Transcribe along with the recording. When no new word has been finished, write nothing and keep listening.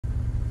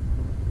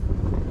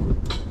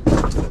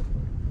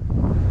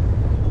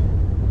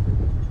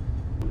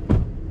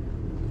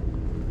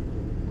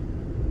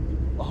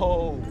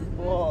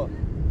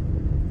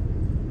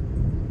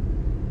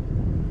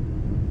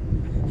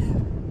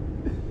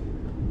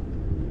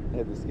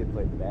hit the skid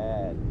plate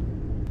bad.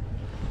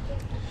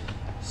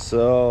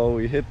 So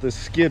we hit the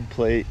skid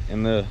plate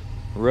in the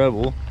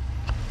Rebel.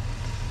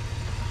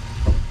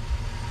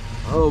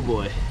 Oh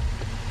boy.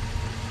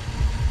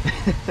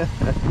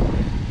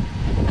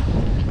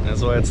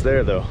 That's why it's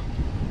there though.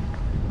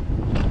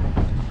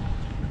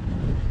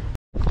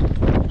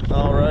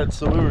 All right,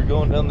 so we were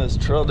going down this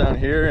trail down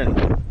here and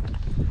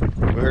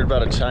we heard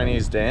about a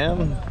Chinese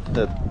dam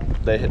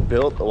that they had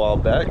built a while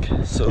back.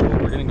 So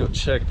we're gonna go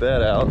check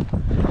that out.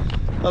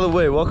 By the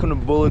way, welcome to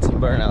Bullets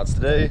and Burnouts.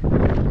 Today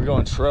we're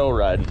going trail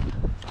riding.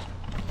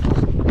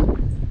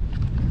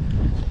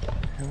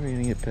 How are we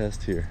gonna get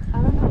past here?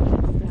 I don't know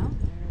what's down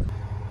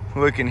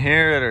there. Looking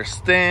here at our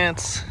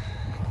stance.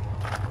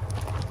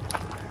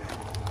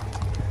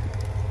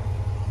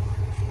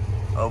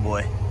 Oh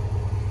boy.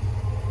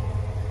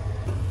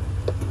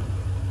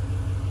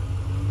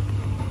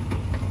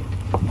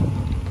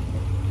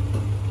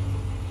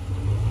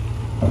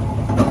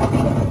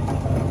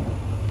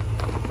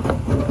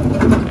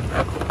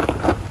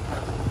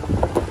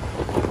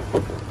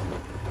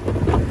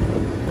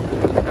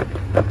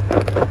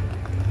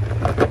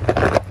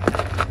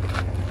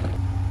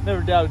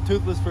 Never doubted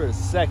Toothless for a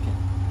second.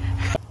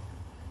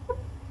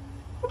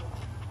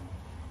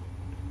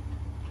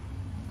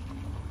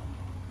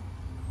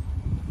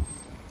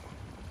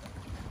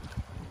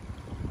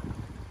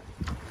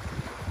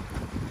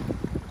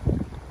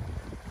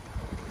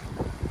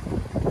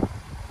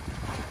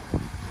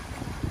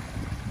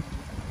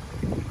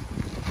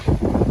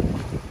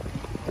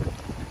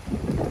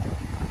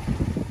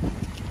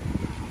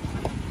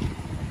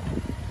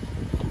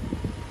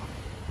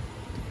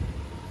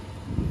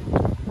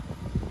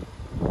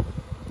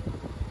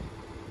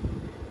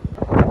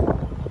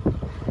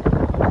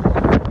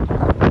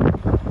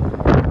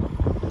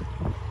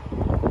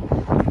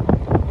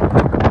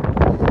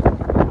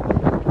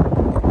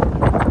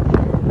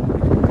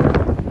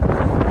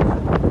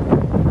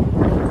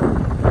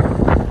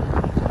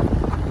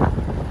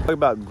 Talk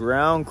about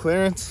ground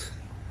clearance.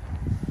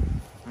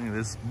 Look at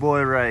this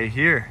boy right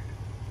here.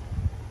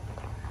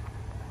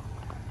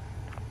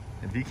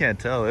 If you can't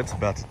tell, it's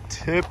about to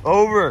tip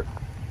over.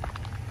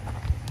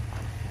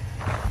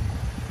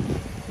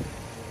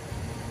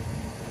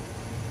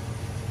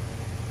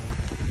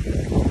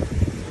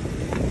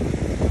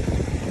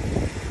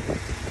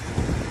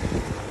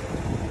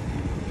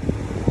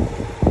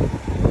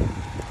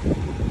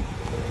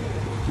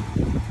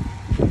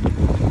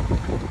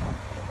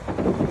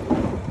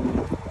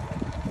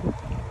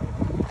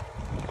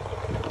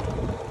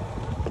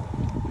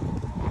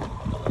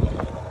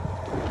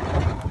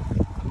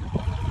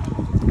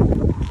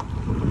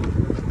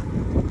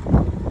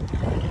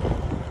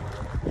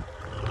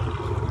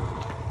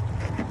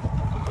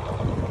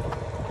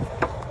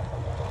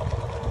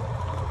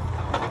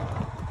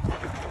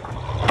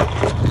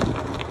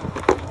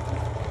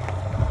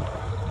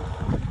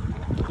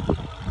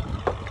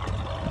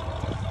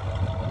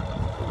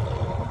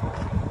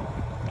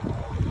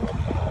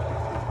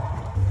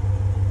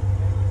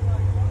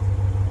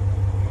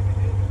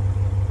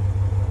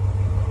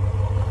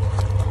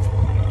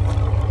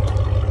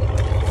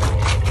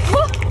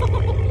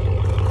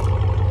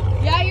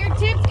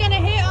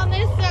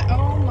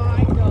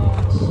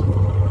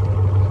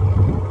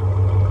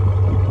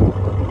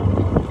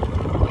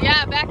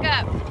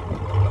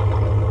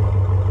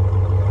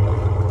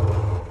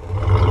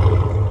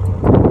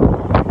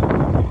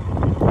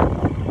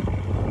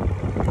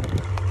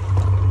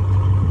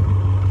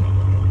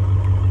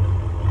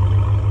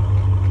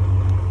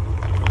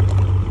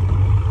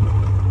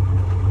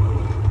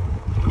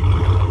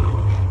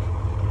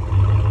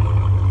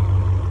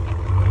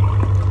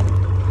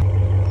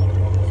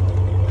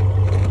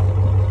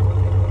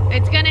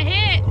 It's gonna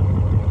hit.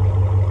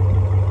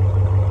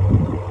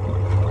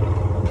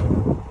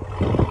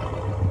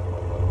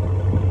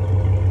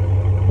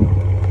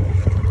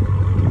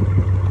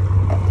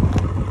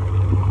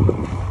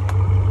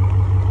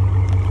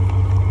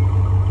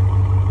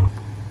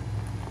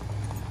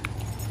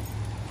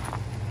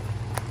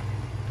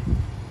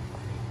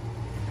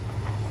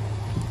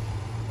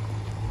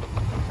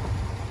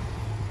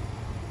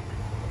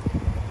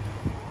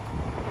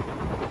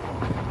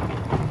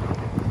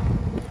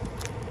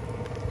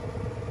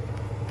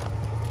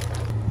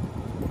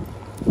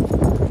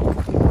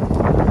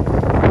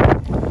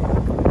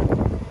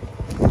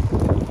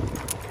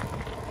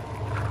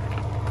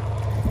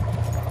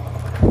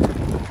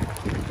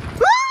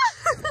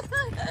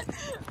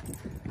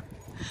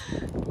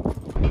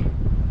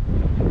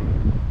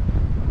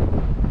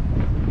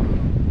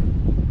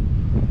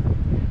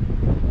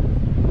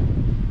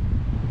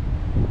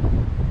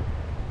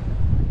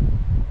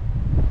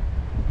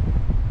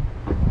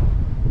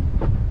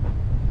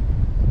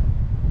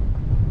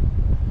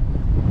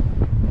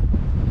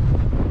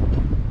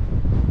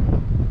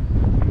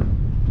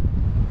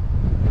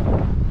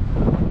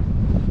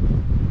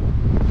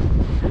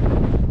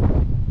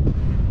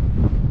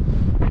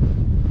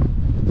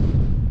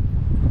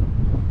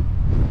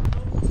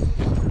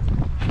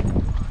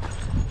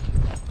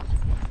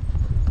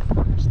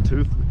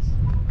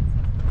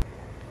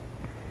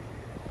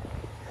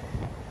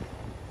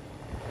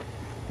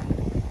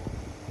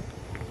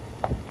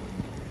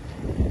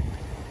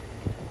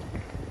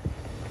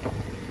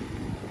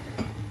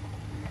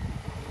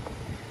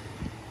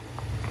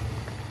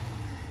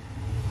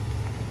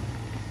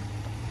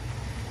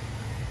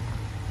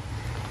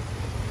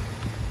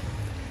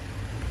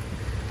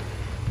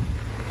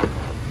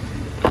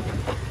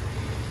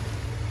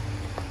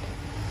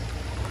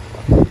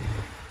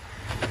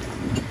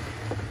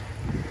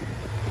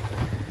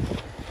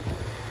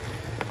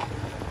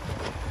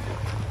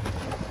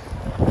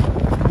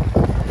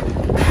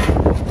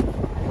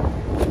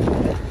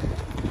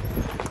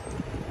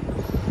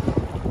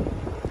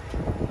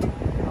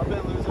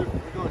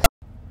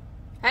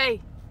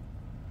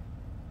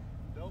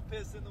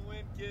 piss in the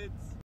wind, kids.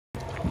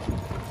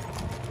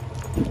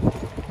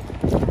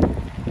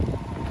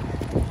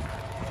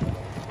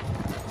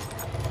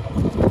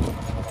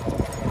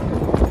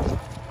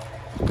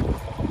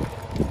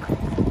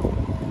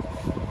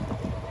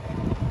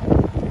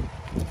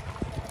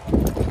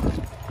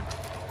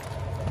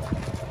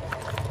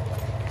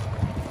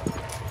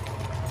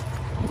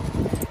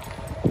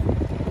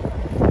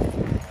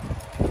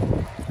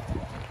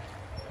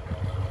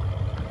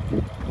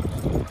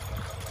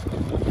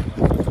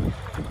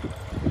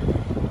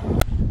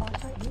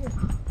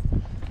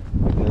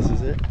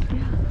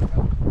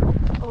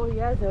 Oh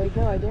yeah, Zoe,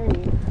 go, I dare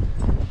you.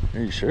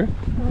 Are you sure?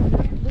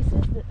 This is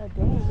a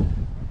dam.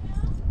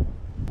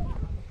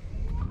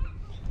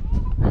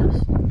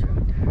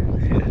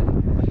 Yeah.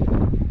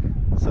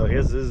 So I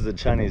guess this is the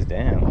Chinese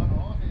dam.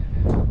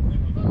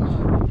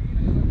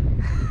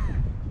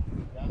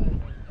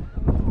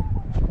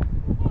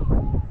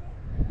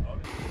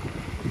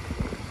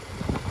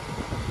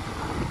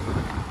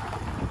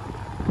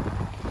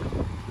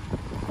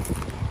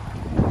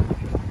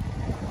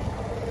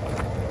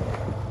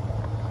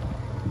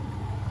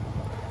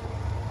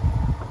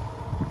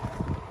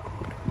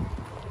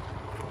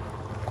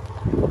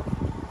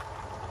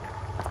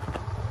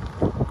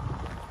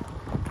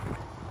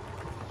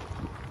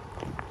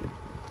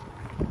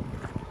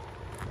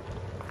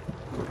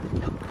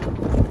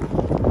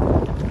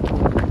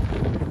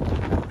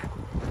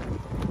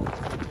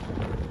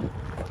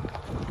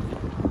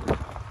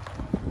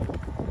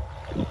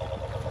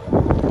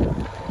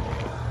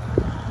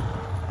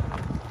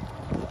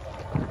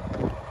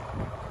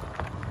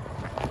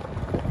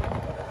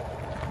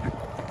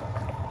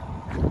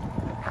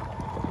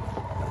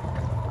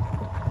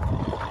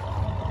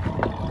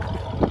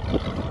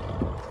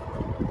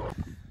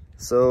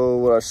 So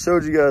what I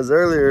showed you guys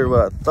earlier,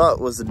 what I thought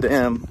was the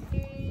dam,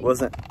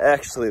 wasn't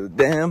actually the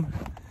dam.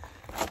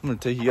 I'm gonna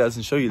take you guys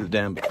and show you the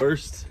dam, but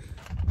first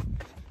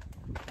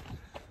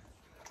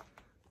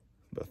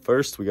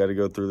we gotta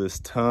go through this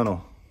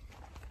tunnel.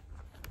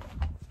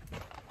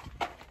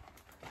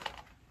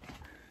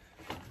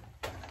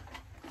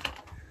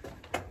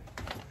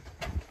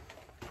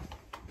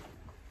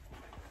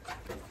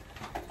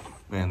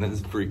 Man, this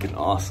is freaking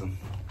awesome.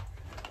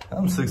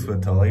 I'm 6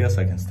 foot tall. I guess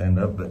I can stand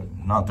up, but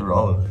not through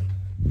all of it.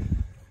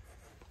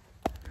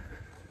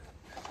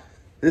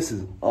 This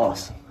is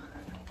awesome.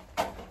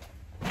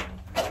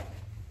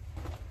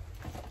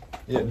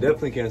 Yeah,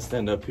 definitely can't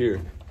stand up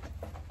here.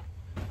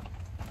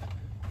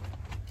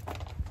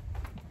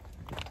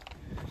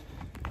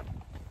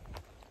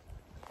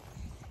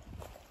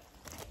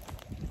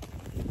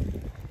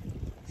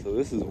 So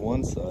this is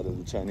one side of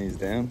the Chinese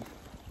dam.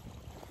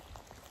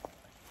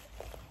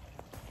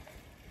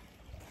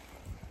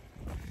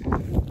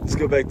 Let's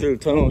go back through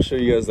the tunnel and show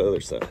you guys the other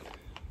side.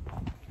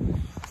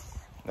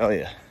 Oh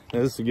yeah,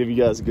 this will give you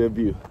guys a good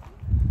view.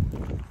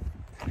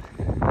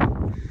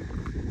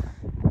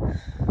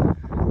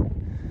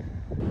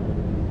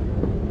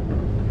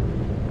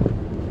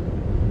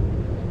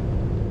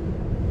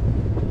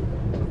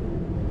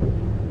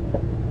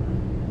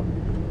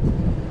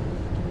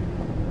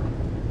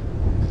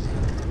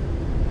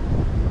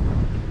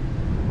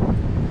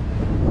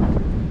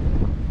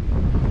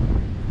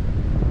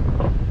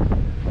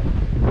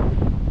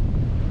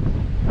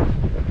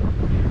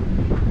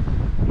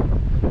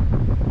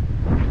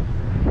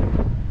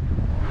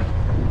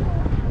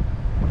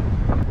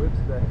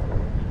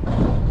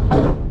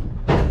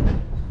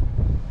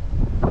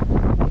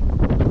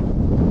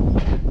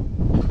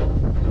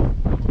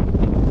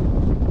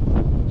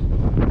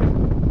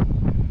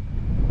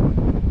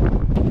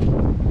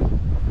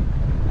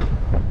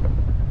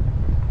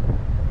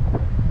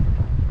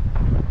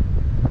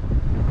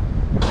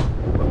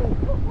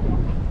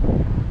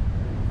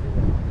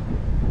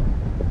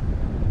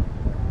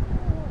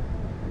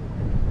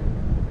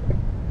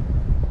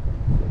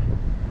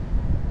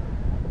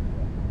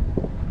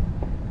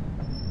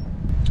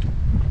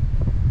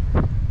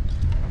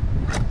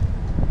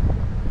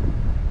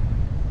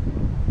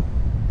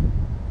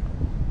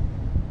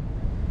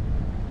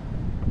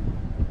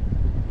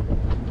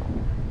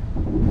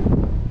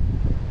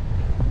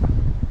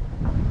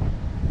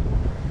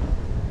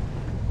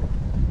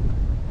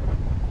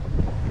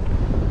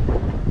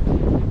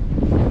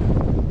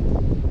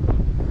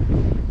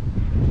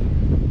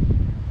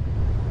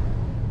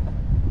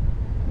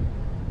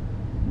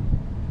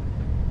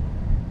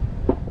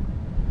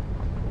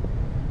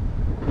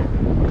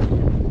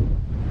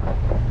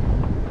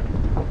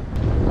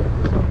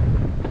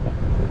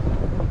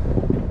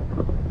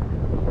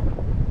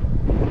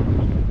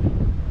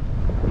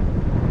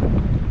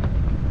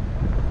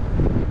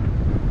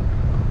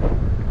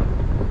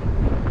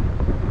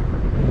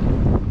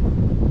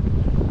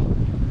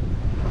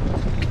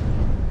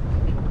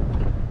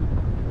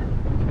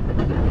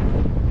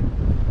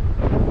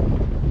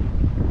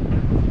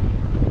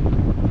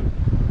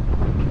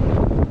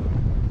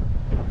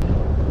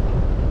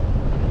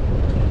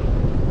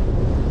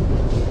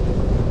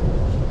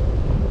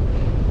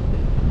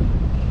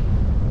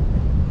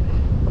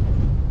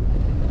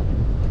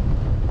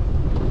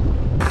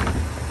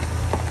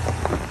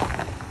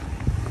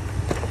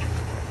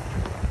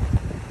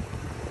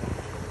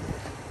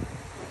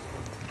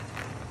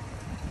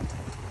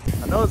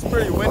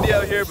 pretty windy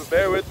out here, but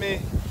bear with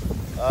me.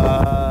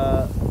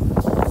 I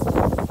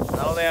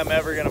don't think I'm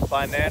ever gonna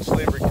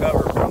financially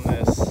recover from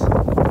this. So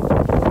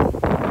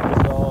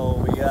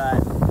we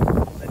got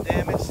the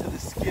damage to the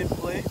skid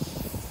plate.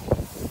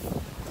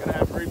 Gonna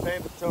have to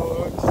repaint the tow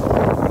hooks.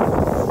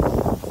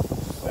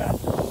 Got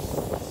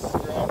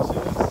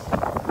scratches.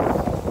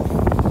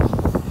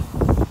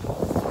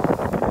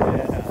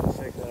 Yeah,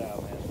 check that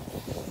out, man.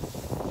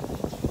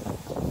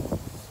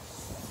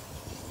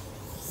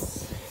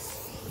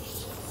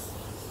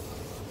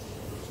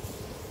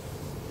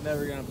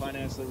 Never gonna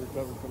financially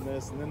recover from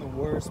this. And then the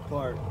worst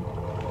part,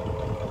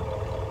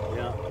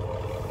 yeah,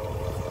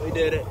 we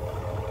did it.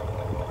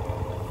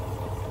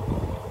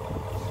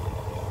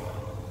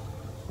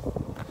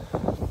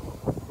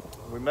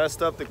 We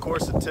messed up the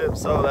Corsa tip,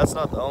 so that's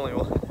not the only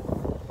one.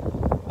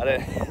 I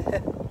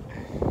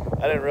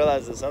didn't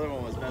realize this other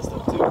one was messed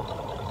up too.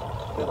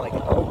 Been like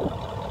an oak.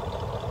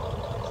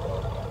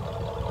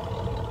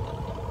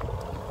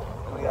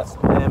 And we got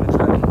some damage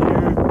right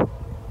here.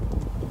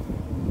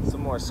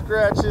 Some more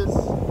scratches.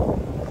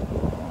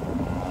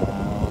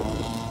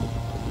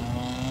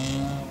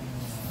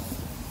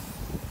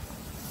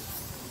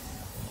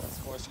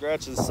 That's more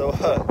scratches. So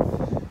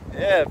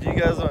yeah, if you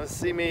guys want to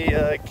see me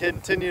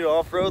continue to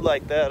off-road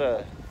like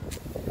that,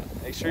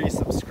 make sure you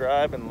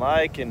subscribe and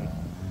like and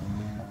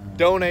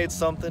donate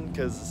something,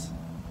 because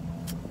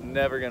I'm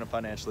never gonna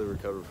financially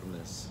recover from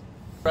this.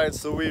 Right,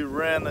 so we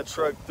ran the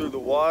truck through the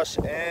wash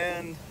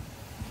and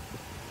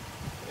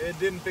it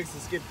didn't fix the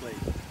skid plate,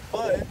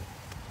 but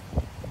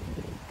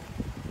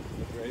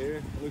look right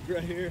here, look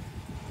right here,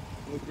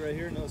 look right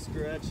here, no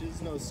scratches,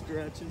 no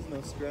scratches,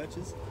 no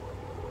scratches.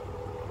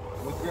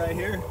 Look right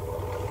here,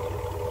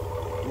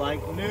 like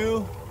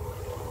new,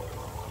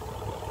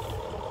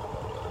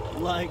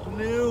 like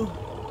new.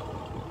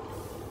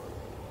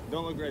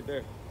 Don't look right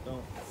there.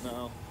 Don't,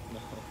 no.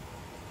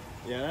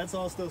 Yeah, that's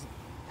all still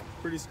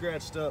pretty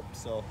scratched up,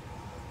 so.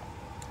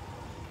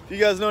 If you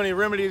guys know any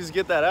remedies to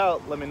get that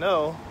out, let me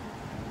know.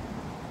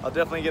 I'll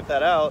definitely get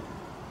that out.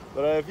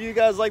 But if you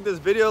guys like this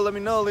video, let me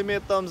know. Leave me a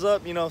thumbs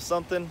up, you know,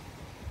 something.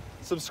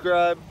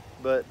 Subscribe,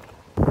 but.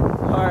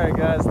 All right,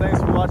 guys, thanks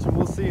for watching.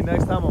 We'll see you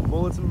next time on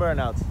Bullets and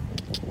Burnouts.